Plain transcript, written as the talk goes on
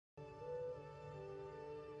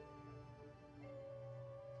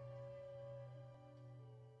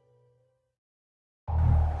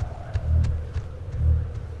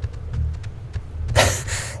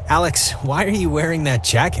Alex, why are you wearing that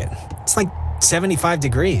jacket? It's like 75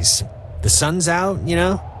 degrees. The sun's out, you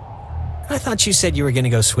know? I thought you said you were going to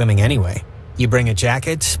go swimming anyway. You bring a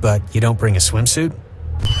jacket, but you don't bring a swimsuit?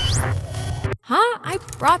 Huh? I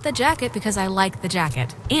brought the jacket because I like the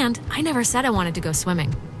jacket. And I never said I wanted to go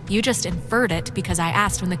swimming. You just inferred it because I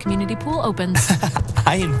asked when the community pool opens.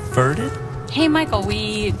 I inferred it? Hey, Michael,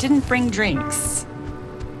 we didn't bring drinks.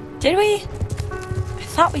 Did we? I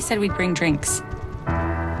thought we said we'd bring drinks.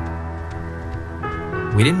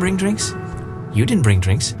 We didn't bring drinks? You didn't bring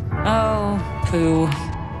drinks? Oh, poo.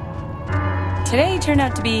 Today turned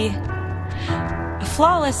out to be a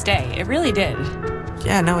flawless day. It really did.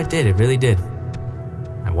 Yeah, no, it did. It really did.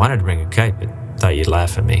 I wanted to bring a kite, but thought you'd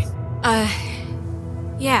laugh at me.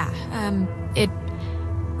 It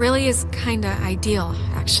really is kinda ideal,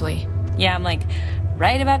 actually. Yeah, I'm like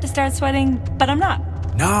right about to start sweating, but I'm not.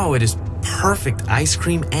 No, it is perfect ice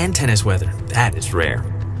cream and tennis weather. That is rare.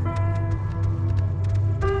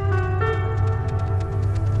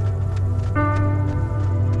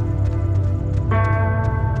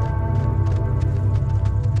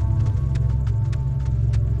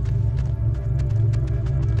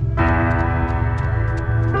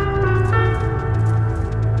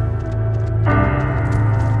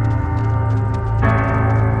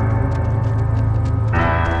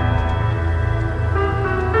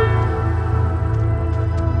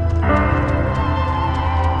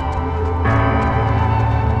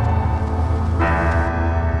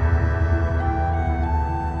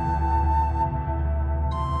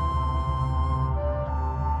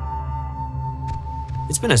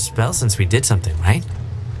 It's been a spell since we did something, right?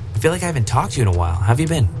 I feel like I haven't talked to you in a while. How have you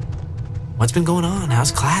been? What's been going on?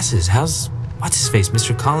 How's classes? How's what's-his-face,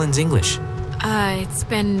 Mr. Collins' English? It's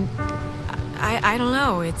been... I don't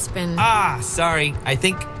know, it's been... Sorry. I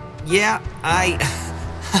think... Yeah, I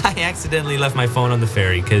accidentally left my phone on the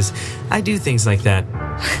ferry, because I do things like that.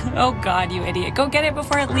 Oh God, you idiot. Go get it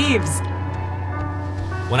before it leaves.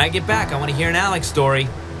 When I get back, I want to hear an Alex story.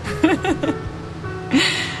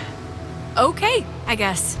 Okay, I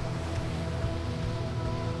guess.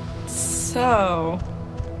 So...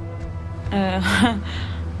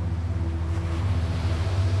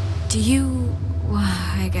 Do you...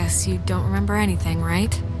 I guess you don't remember anything,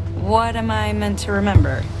 right? What am I meant to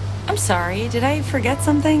remember? I'm sorry, did I forget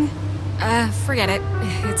something? Forget it.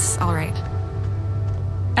 It's alright.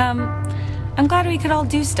 I'm glad we could all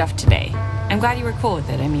do stuff today. I'm glad you were cool with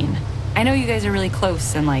it, I mean. I know you guys are really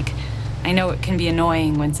close, and like, I know it can be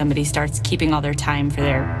annoying when somebody starts keeping all their time for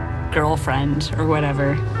their girlfriend or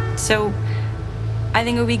whatever. So, I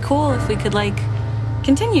think it would be cool if we could, like,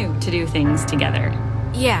 continue to do things together.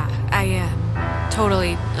 Yeah, I,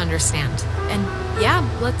 totally understand. And yeah,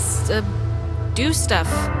 let's, do stuff,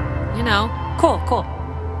 you know. Cool.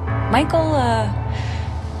 Michael,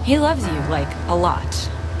 he loves you, like, a lot.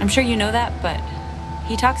 I'm sure you know that, but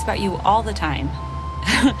he talks about you all the time.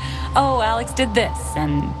 Oh, Alex did this,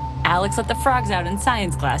 and Alex let the frogs out in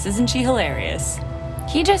science class. Isn't she hilarious?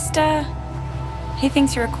 He just, he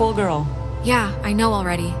thinks you're a cool girl. Yeah, I know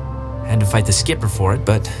already. Had to fight the skipper for it,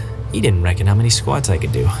 but he didn't reckon how many squats I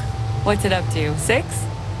could do. What's it up to, 6?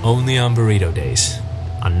 Only on burrito days.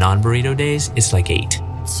 On non-burrito days, it's like 8.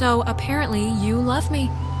 So apparently you love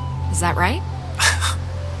me. Is that right?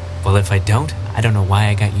 Well, if I don't know why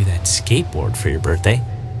I got you that skateboard for your birthday.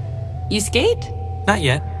 You skate? Not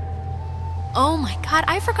yet. Oh my God,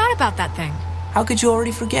 I forgot about that thing. How could you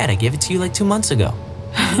already forget? I gave it to you like 2 months ago.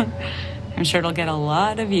 I'm sure it'll get a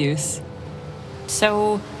lot of use.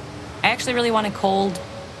 So, I actually really want a cold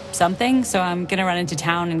something, so I'm gonna run into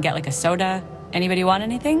town and get like a soda. Anybody want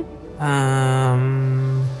anything? Nah,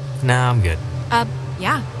 I'm good.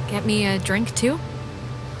 Yeah, get me a drink too?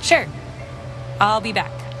 Sure. I'll be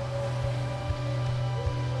back.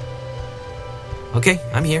 Okay,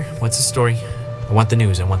 I'm here. What's the story? I want the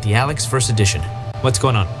news. I want the Alex first edition. What's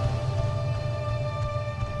going on?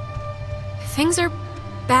 Things are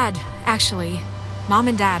bad, actually. Mom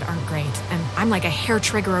and Dad aren't great, and I'm like a hair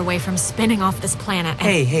trigger away from spinning off this planet.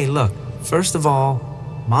 Hey, look. First of all,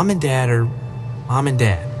 Mom and Dad are Mom and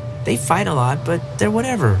Dad. They fight a lot, but they're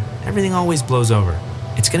whatever. Everything always blows over.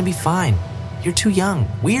 It's gonna be fine. You're too young.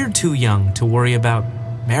 We're too young to worry about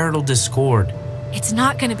marital discord. It's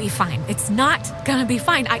not gonna be fine. It's not gonna be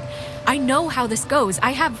fine. I know how this goes.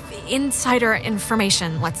 I have insider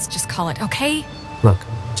information, let's just call it, okay? Look,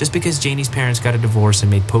 just because Janie's parents got a divorce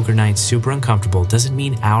and made poker nights super uncomfortable doesn't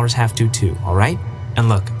mean ours have to too, alright? And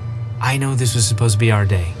look, I know this was supposed to be our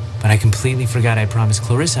day, but I completely forgot I promised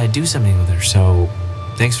Clarissa I'd do something with her, so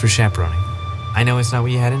thanks for chaperoning. I know it's not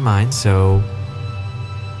what you had in mind, so...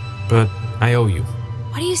 but I owe you.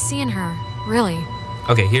 What do you see in her, really?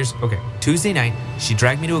 Okay, Tuesday night, she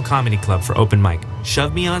dragged me to a comedy club for open mic,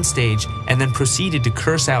 shoved me on stage, and then proceeded to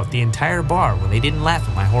curse out the entire bar when they didn't laugh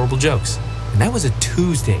at my horrible jokes. And that was a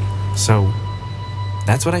Tuesday, so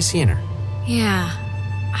that's what I see in her. Yeah.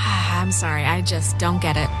 I'm sorry, I just don't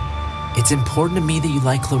get it. It's important to me that you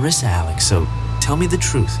like Clarissa, Alex, so tell me the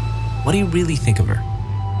truth. What do you really think of her?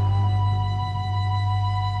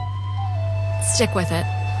 Stick with it.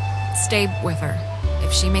 Stay with her.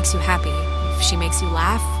 If she makes you happy, if she makes you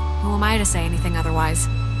laugh, who am I to say anything otherwise?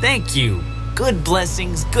 Thank you. Good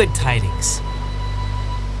blessings, good tidings.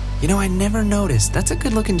 You know, I never noticed. That's a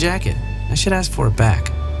good-looking jacket. I should ask for it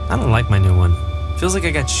back. I don't like my new one. Feels like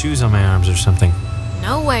I got shoes on my arms or something.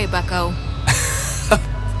 No way, bucko.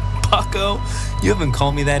 Bucko? You haven't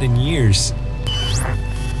called me that in years.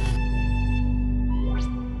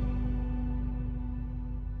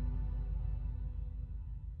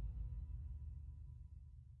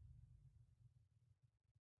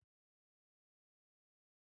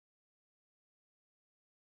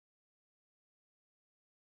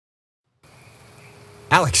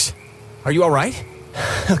 Alex, are you all right?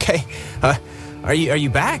 Okay, are you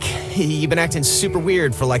back? You've been acting super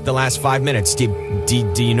weird for like the last 5 minutes. Do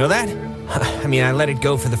you know that? I mean, I let it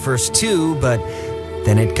go for the first 2, but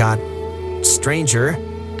then it got stranger.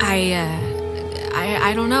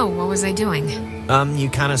 I don't know. What was I doing? You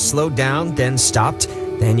kind of slowed down, then stopped.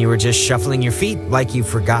 Then you were just shuffling your feet like you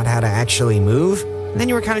forgot how to actually move. And then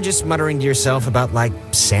you were kind of just muttering to yourself about like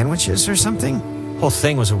sandwiches or something. Whole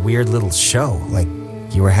thing was a weird little show, like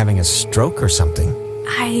you were having a stroke or something.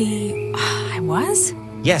 I was?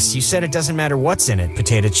 Yes, you said it doesn't matter what's in it.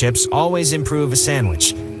 Potato chips always improve a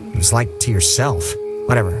sandwich. It was like to yourself.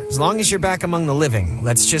 Whatever, as long as you're back among the living,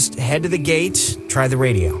 let's just head to the gate, try the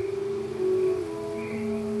radio.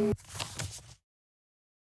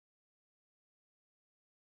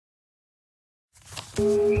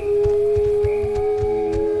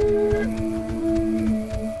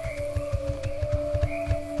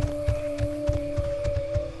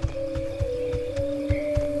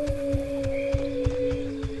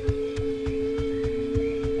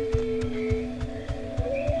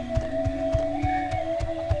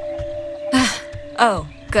 Oh,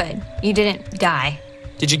 good. You didn't die.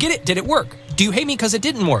 Did you get it? Did it work? Do you hate me because it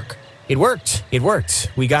didn't work? It worked.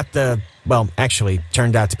 We got well, actually,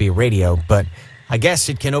 turned out to be a radio, but I guess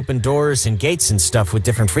it can open doors and gates and stuff with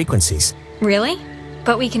different frequencies. Really?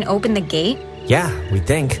 But we can open the gate? Yeah, we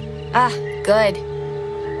think. Ah, good.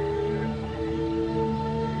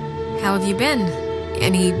 How have you been?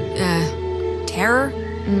 Any, terror?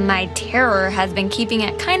 My terror has been keeping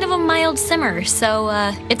it kind of a mild simmer, so,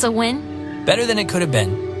 it's a win. Better than it could have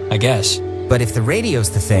been, I guess. But if the radio's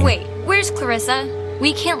the thing... Wait, where's Clarissa?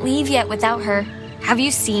 We can't leave yet without her. Have you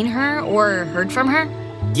seen her or heard from her?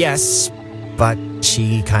 Yes, but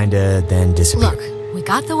she kinda then disappeared. Look, we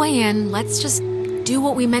got the way in. Let's just do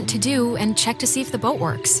what we meant to do and check to see if the boat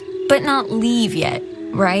works. But not leave yet,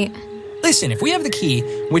 right? Listen, if we have the key,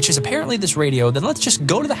 which is apparently this radio, then let's just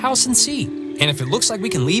go to the house and see. And if it looks like we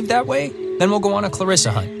can leave that way, then we'll go on a Clarissa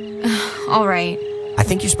hunt. All right. I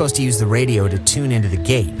think you're supposed to use the radio to tune into the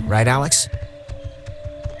gate, right, Alex?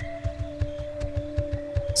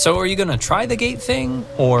 So are you gonna try the gate thing,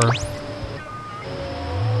 or...?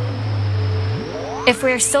 If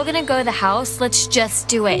we're still gonna go to the house, let's just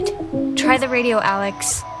do it. Try the radio,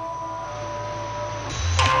 Alex.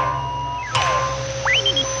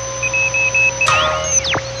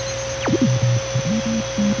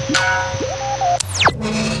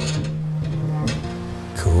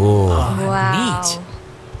 Cool. Wow. Neat.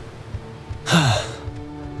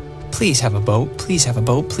 Please have a boat, please have a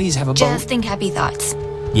boat, please have a boat. Just think happy thoughts.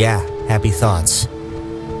 Yeah, happy thoughts.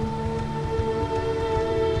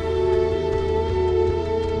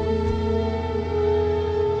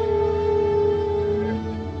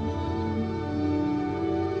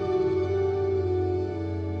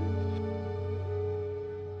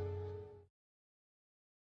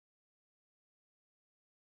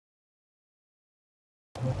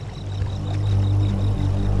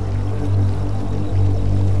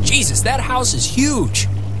 Jesus, that house is huge.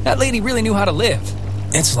 That lady really knew how to live.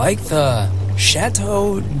 It's like the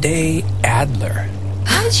Chateau de Adler.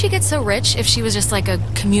 How did she get so rich if she was just like a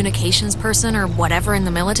communications person or whatever in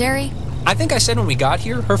the military? I think I said when we got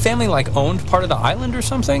here, her family like owned part of the island or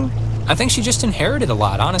something. I think she just inherited a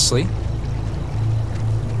lot, honestly.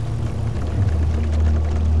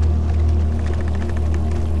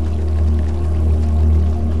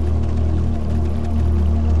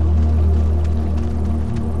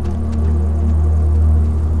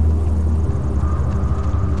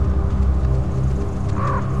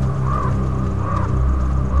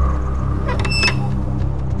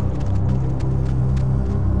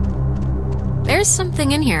 There's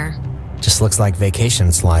something in here. Just looks like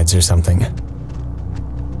vacation slides or something.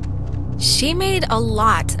 She made a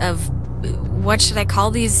lot of, what should I call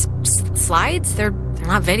these slides? They're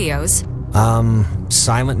not videos.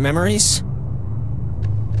 Silent memories?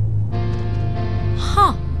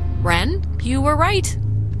 Huh. Ren, you were right.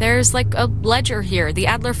 There's like a ledger here. The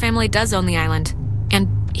Adler family does own the island.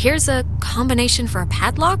 And here's a combination for a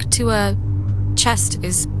padlock to a chest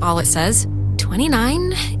is all it says.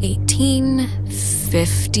 29, 18,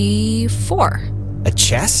 54. A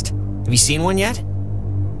chest? Have you seen one yet?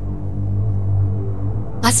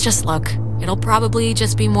 Let's just look. It'll probably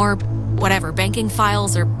just be more, whatever, banking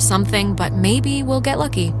files or something, but maybe we'll get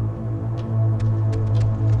lucky.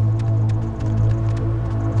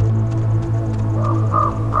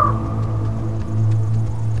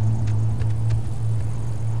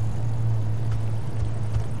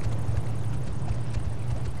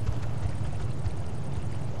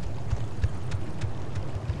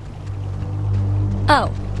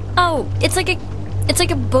 Oh, it's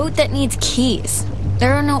like a boat that needs keys.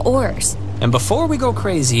 There are no oars. And before we go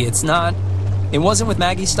crazy, it wasn't with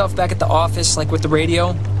Maggie's stuff back at the office, like with the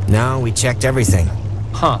radio? No, we checked everything.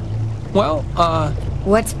 Huh. Well,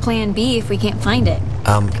 What's plan B if we can't find it?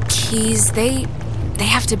 Keys, they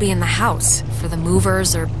have to be in the house for the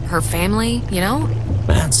movers or her family, you know?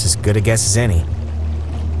 That's as good a guess as any.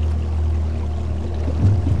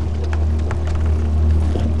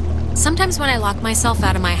 Sometimes when I lock myself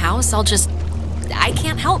out of my house, I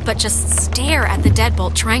can't help but just stare at the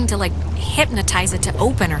deadbolt trying to, like, hypnotize it to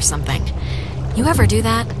open or something. You ever do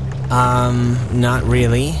that? Not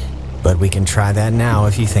really. But we can try that now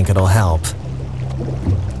if you think it'll help.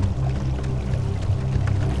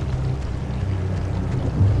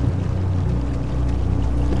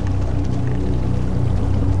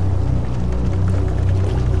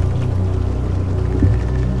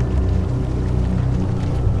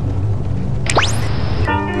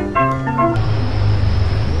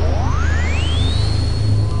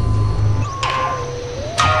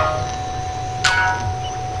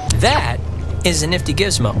 that is a nifty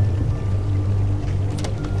gizmo.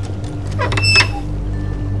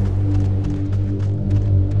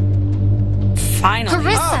 Finally.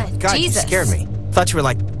 Clarissa, Oh, God, Jesus. you scared me. Thought you were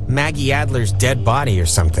like Maggie Adler's dead body or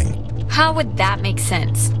something. How would that make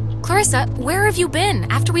sense? Clarissa, where have you been?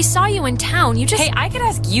 After we saw you in town, you just... Hey, I could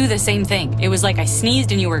ask you the same thing. It was like I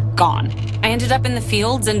sneezed and you were gone. I ended up in the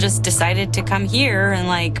fields and just decided to come here and,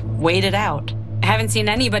 like, wait it out. I haven't seen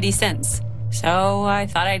anybody since. So I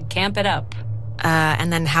thought I'd camp it up.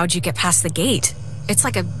 And then how'd you get past the gate? It's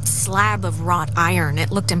like a slab of wrought iron.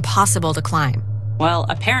 It looked impossible to climb. Well,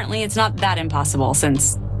 apparently it's not that impossible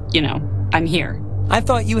since, you know, I'm here. I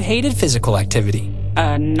thought you hated physical activity.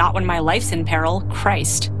 Not when my life's in peril.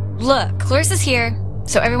 Christ. Look, Clarissa's here,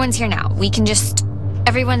 so everyone's here now.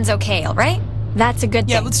 Everyone's okay, all right? That's a good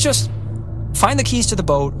thing. Yeah, let's just find the keys to the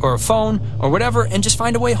boat or a phone or whatever and just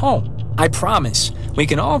find a way home. I promise. We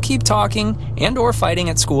can all keep talking and or fighting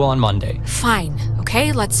at school on Monday. Fine,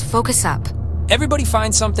 okay? Let's focus up. Everybody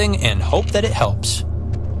find something and hope that it helps.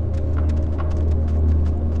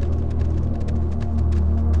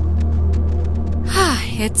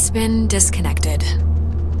 It's been disconnected.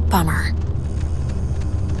 Bummer.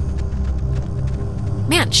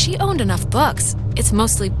 Man, she owned enough books. It's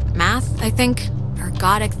mostly math, I think,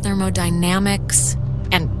 ergodic thermodynamics,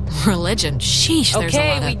 and religion. Sheesh, there's a lot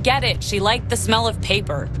Okay, of... we get it. She liked the smell of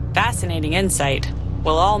paper. Fascinating insight.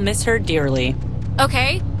 We'll all miss her dearly.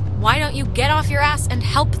 Okay, why don't you get off your ass and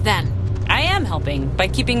help then? I am helping by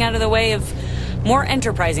keeping out of the way of more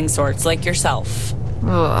enterprising sorts like yourself.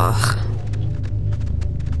 Ugh.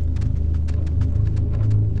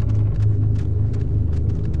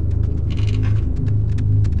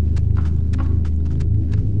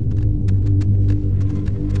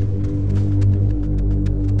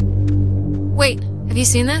 Wait, have you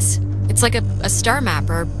seen this? It's like a star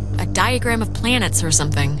map or a diagram of planets or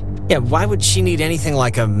something. Yeah, why would she need anything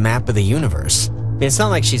like a map of the universe? I mean, it's not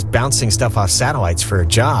like she's bouncing stuff off satellites for a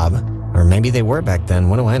job. Or maybe they were back then,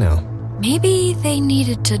 what do I know? Maybe they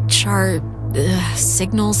needed to chart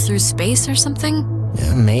signals through space or something?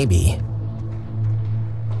 Yeah, maybe.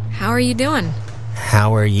 How are you doing?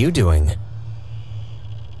 How are you doing?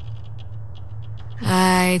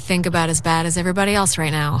 I think about as bad as everybody else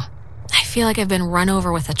right now. I feel like I've been run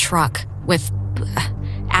over with a truck with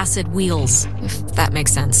acid wheels, if that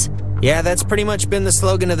makes sense. Yeah, that's pretty much been the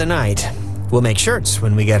slogan of the night. We'll make shirts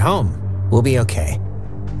when we get home. We'll be okay.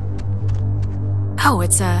 Oh,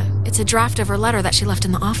 it's a draft of her letter that she left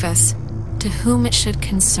in the office. To whom it should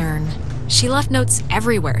concern. She left notes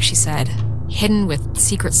everywhere, she said, hidden with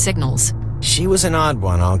secret signals. She was an odd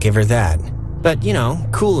one, I'll give her that. but,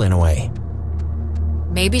 cool in a way.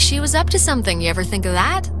 Maybe she was up to something. You ever think of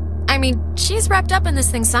that? I mean, she's wrapped up in this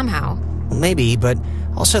thing somehow. Maybe, but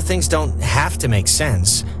also things don't have to make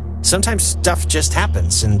sense. Sometimes stuff just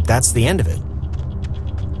happens, and that's the end of it.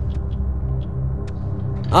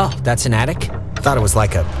 Oh, that's an attic? Thought it was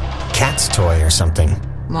like a cat's toy or something.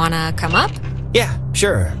 Wanna come up? Yeah,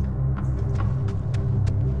 sure.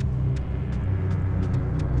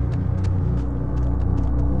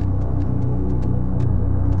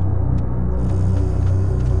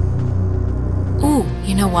 Ooh,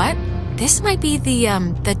 you know what? This might be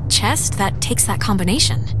the chest that takes that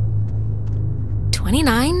combination.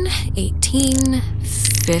 29, 18,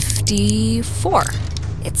 54.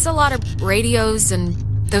 It's a lot of radios and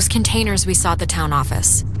those containers we saw at the town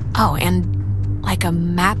office. Oh, and like a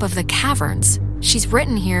map of the caverns. She's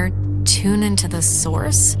written here, tune into the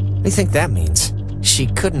source. What do you think that means? She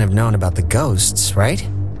couldn't have known about the ghosts, right?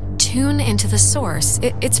 Tune into the source.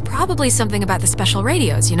 It's probably something about the special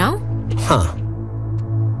radios, you know? Huh.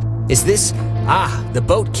 Is this... the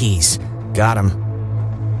boat keys. Got 'em.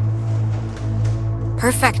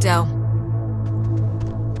 Perfecto.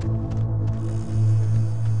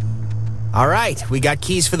 All right, we got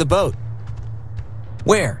keys for the boat.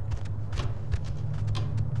 Where?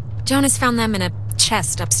 Jonas found them in a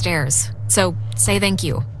chest upstairs. So, say thank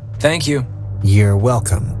you. Thank you. You're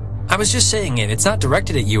welcome. I was just saying it. It's not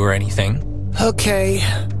directed at you or anything. Okay.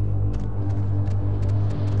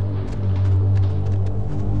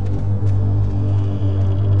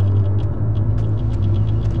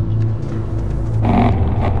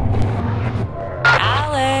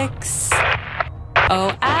 Alex!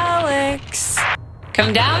 Oh, Alex!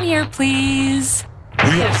 Come down here, please.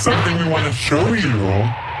 We have something we want to show you.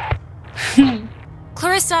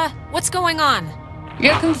 Clarissa, what's going on?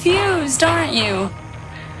 You're confused, aren't you?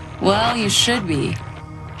 Well, you should be.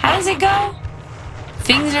 How does it go?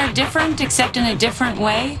 Things are different except in a different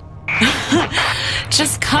way?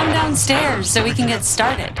 Just come downstairs so we can get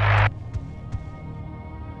started.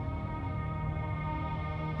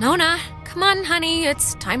 Nona, come on, honey.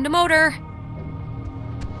 It's time to motor.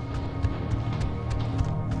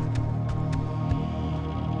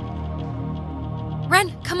 Ren,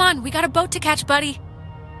 come on. We got a boat to catch, buddy.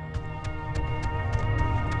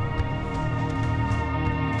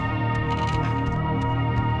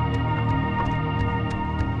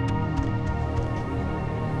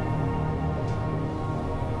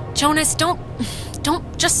 Jonas, don't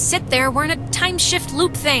just sit there. We're in a time shift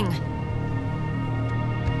loop thing.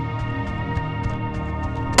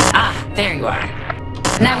 Ah, there you are.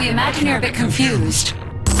 Now we imagine you're a bit confused.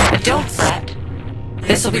 But don't fret.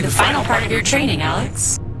 This will be the final part of your training,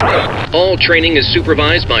 Alex. All training is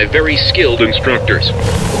supervised by very skilled instructors.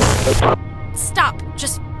 Stop.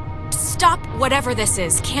 Just stop whatever this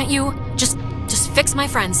is. Can't you? Just fix my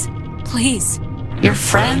friends. Please. Your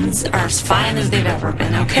friends are as fine as they've ever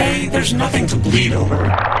been, okay? There's nothing to bleed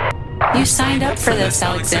over. You signed up for this,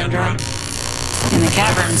 Alexandra. In the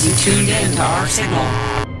caverns, you tuned in to our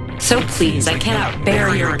signal. So please, I cannot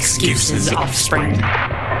bear your excuses, offspring.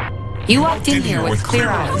 You walked in here with clear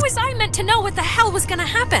eyes. How was I meant to know what the hell was gonna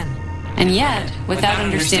happen? And yet, without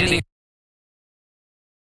understanding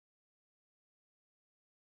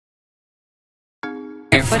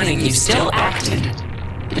your footing, you still acted.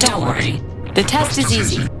 But don't worry, the test is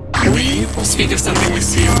easy. We will speak of something we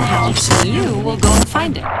see in the house. So you will go and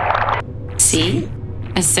find it. See?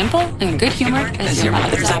 As simple and good-humored as your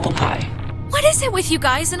mother's apple pie. What is it with you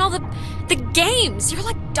guys and all the games? You're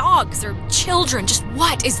like dogs or children. Just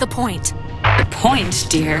what is the point? The point,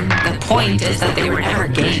 dear, the point is that they were never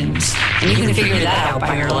games, and you can figure that out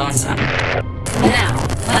by your lonesome. Now,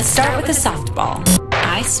 let's start with the softball.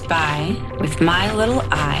 I spy, with my little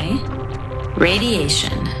eye,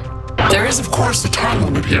 radiation. There is, of course, a time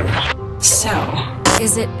limit here. So,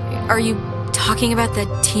 Are you talking about the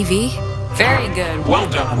TV? very good. Well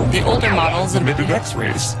done. The older models Emitted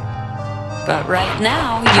X-rays. But right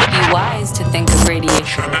now, you'd be wise to think of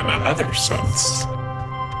radiation. In another sense.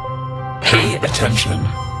 Pay attention.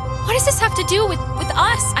 What does this have to do with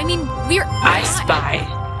us? I mean, we're I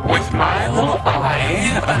spy. With my little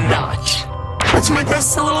eye, a notch. Let's make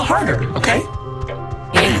this a little harder, okay?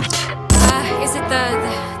 Eight. Is it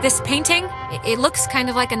this painting? It looks kind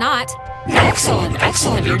of like a knot. Excellent,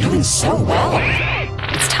 excellent. You're doing so well.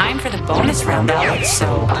 It's time for the bonus round, Alex,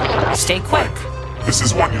 so stay quick. This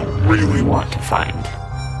is what you really want to find.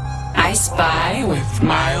 I spy with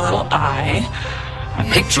my little eye a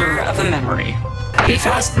picture of a memory. Be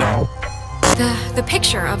fast now. The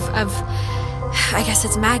picture of I guess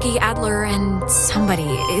it's Maggie, Adler, and somebody.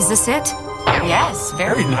 Is this it? Yes,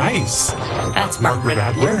 very. Very nice. That's Margaret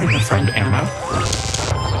Adler and her friend Anna.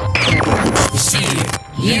 See,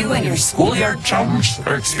 you and your schoolyard chums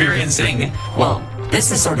are experiencing, well, this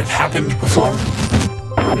has sort of happened before.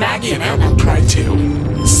 Maggie and Anna tried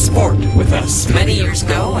to sport with us many years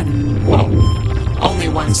ago, and, well, only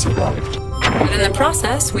one survived. But in the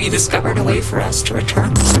process, we discovered a way for us to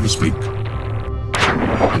return, so to speak.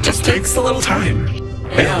 It just takes a little time,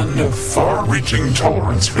 and a far-reaching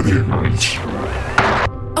tolerance for the ignorant.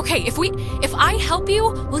 Okay, if I help you,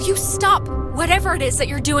 will you stop whatever it is that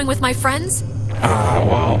you're doing with my friends?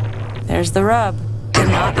 Well, There's the rub. they're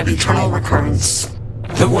not an eternal recurrence.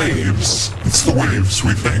 The waves, it's the waves,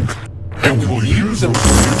 we think. And we will use those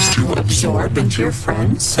waves to absorb into your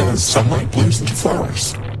friends as sunlight blooms into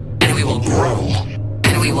flowers. And we will grow,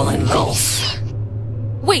 and we will engulf.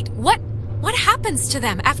 Wait, what happens to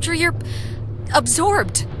them after you're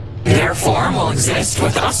absorbed? Their form will exist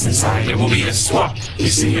with us inside. It will be a swap, you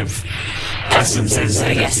see, of essences,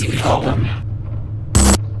 I guess you could call them.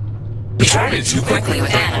 We tried it too quickly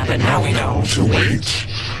with Anna, but now we know to wait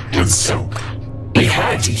and soak. We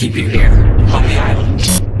had to keep you here, on the island.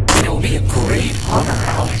 And it will be a great honor,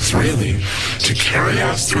 Alex, really, to carry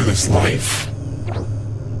us through this life.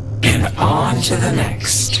 And on to the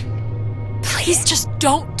next. Please just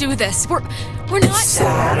don't do this. We're not. It's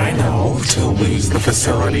sad, I know, to lose the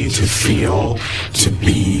facility to feel, to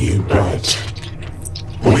be, but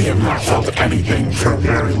we have not felt anything for a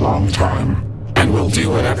very long time, and we'll do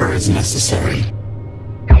whatever is necessary.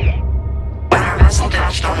 When our vessel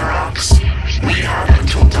dashed on the rocks, we had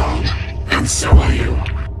until dawn, and so will you.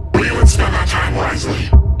 We would spend that time wisely,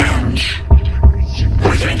 and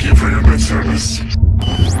we thank you for your good service.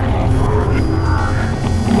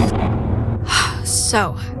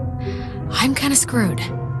 So, I'm kind of screwed.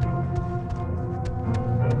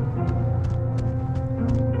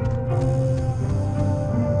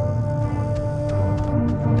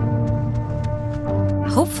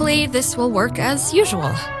 Hopefully, this will work as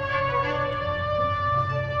usual.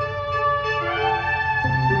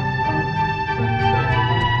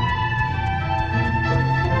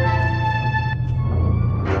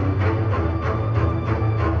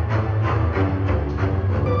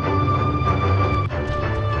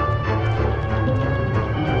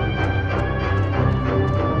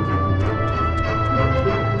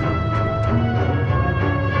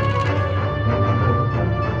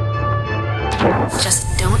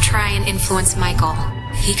 Just don't try and influence Michael.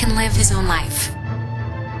 He can live his own life.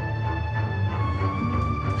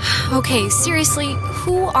 Okay, seriously,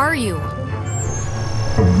 who are you?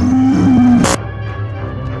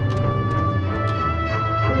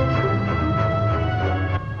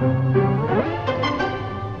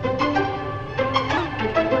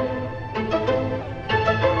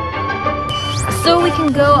 So we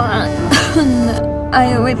can go on.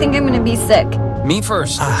 I think I'm gonna be sick. Me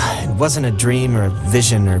first. It wasn't a dream or a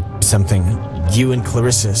vision or something. You and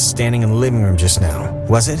Clarissa standing in the living room just now,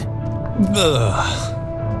 was it? Ugh.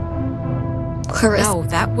 Clarissa. No,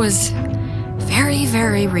 that was very,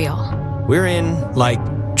 very real. We're in, like,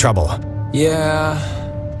 trouble. Yeah.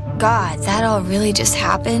 God, that all really just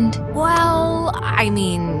happened? Well, I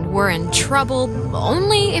mean, we're in trouble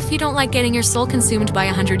only if you don't like getting your soul consumed by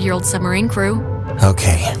a 100-year-old submarine crew.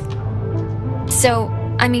 Okay. So,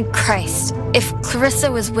 I mean, Christ, if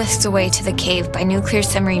Clarissa was whisked away to the cave by nuclear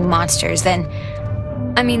submarine monsters, then,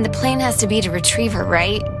 I mean, the plan has to be to retrieve her,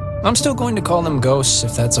 right? I'm still going to call them ghosts,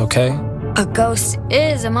 if that's okay. A ghost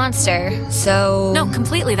is a monster, so... No,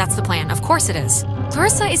 completely that's the plan. Of course it is.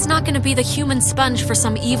 Clarissa is not going to be the human sponge for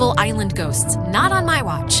some evil island ghosts. Not on my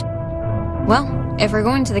watch. Well, if we're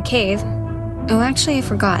going to the cave... Oh, actually, I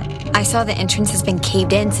forgot. I saw the entrance has been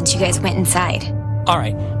caved in since you guys went inside.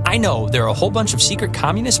 Alright, I know there are a whole bunch of secret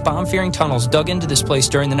communist bomb-fearing tunnels dug into this place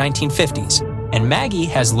during the 1950s. And Maggie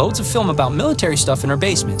has loads of film about military stuff in her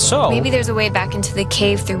basement, so... Maybe there's a way back into the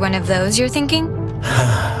cave through one of those, you're thinking?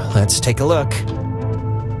 Let's take a look.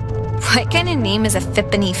 What kind of name is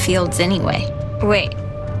Epiphany Fields anyway? Wait,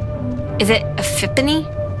 is it Epiphany?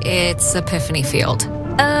 It's Epiphany Field.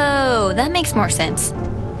 Oh, that makes more sense.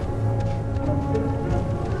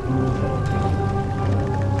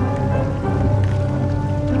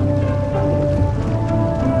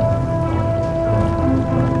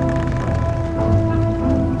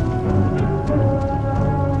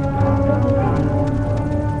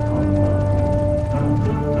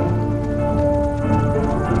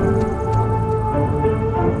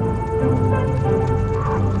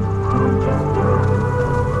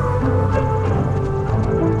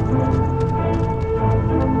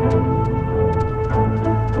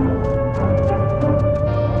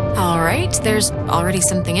 There's already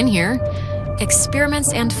something in here.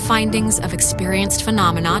 Experiments and Findings of Experienced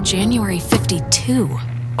Phenomena, January 52.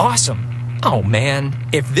 Awesome. Oh man,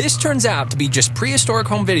 if this turns out to be just prehistoric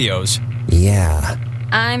home videos... Yeah.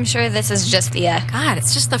 I'm sure this is just the, God,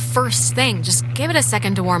 it's just the first thing. Just give it a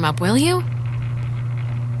second to warm up, will you?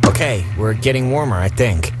 Okay, we're getting warmer, I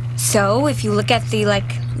think. So, if you look at the,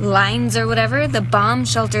 lines or whatever, the bomb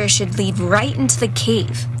shelter should lead right into the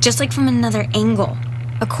cave, just like from another angle.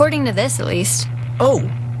 According to this, at least. Oh,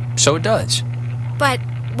 so it does. But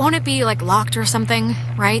won't it be, locked or something,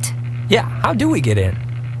 right? Yeah, how do we get in?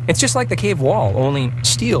 It's just like the cave wall, only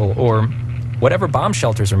steel or whatever bomb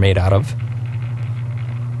shelters are made out of.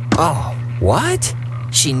 Oh, what?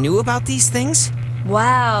 She knew about these things?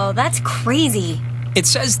 Wow, that's crazy. It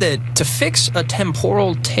says that to fix a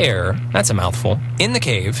temporal tear, that's a mouthful, in the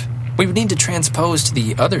cave, we would need to transpose to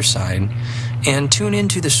the other side and tune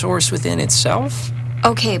into the source within itself.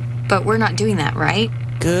 Okay, but we're not doing that, right?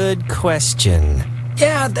 Good question.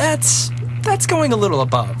 Yeah, that's going a little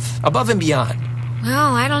above and beyond.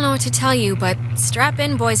 Well, I don't know what to tell you, but strap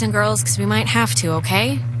in, boys and girls, because we might have to,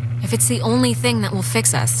 okay? If it's the only thing that will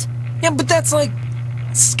fix us. Yeah, but that's,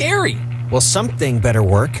 scary. Well, something better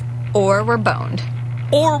work. Or we're boned.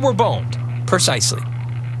 Or we're boned. Precisely.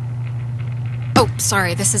 Oh,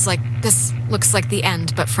 sorry, this looks like the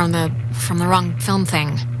end, but from the wrong film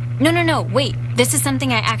thing. No, wait. This is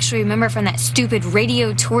something I actually remember from that stupid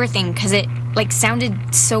radio tour thing, because it,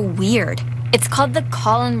 sounded so weird. It's called the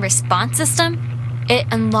call and response system. It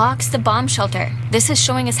unlocks the bomb shelter. This is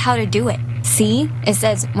showing us how to do it. See? It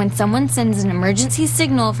says, when someone sends an emergency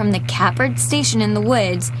signal from the Cappard station in the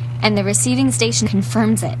woods, and the receiving station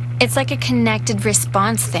confirms it. It's like a connected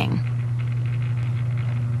response thing.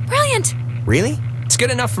 Brilliant! Really? It's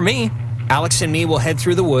good enough for me. Alex and me will head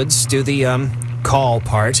through the woods, do the, call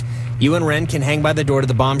part. You and Ren can hang by the door to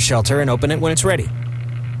the bomb shelter and open it when it's ready.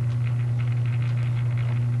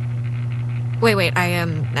 Wait,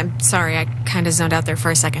 I'm sorry, I kind of zoned out there for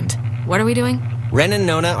a second. What are we doing? Ren and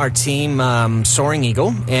Nona are team, Soaring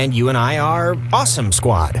Eagle, and you and I are Awesome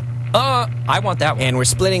Squad. I want that one. And we're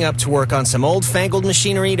splitting up to work on some old-fangled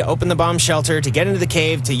machinery to open the bomb shelter, to get into the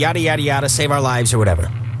cave, to yada yada yada, save our lives or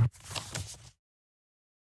whatever.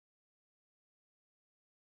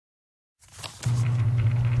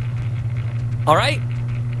 All right?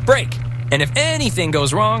 Break. And if anything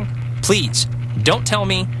goes wrong, please, don't tell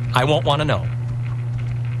me. I won't want to know.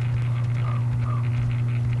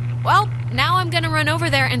 Well, now I'm gonna run over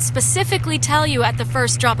there and specifically tell you at the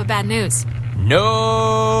first drop of bad news.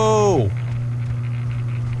 No!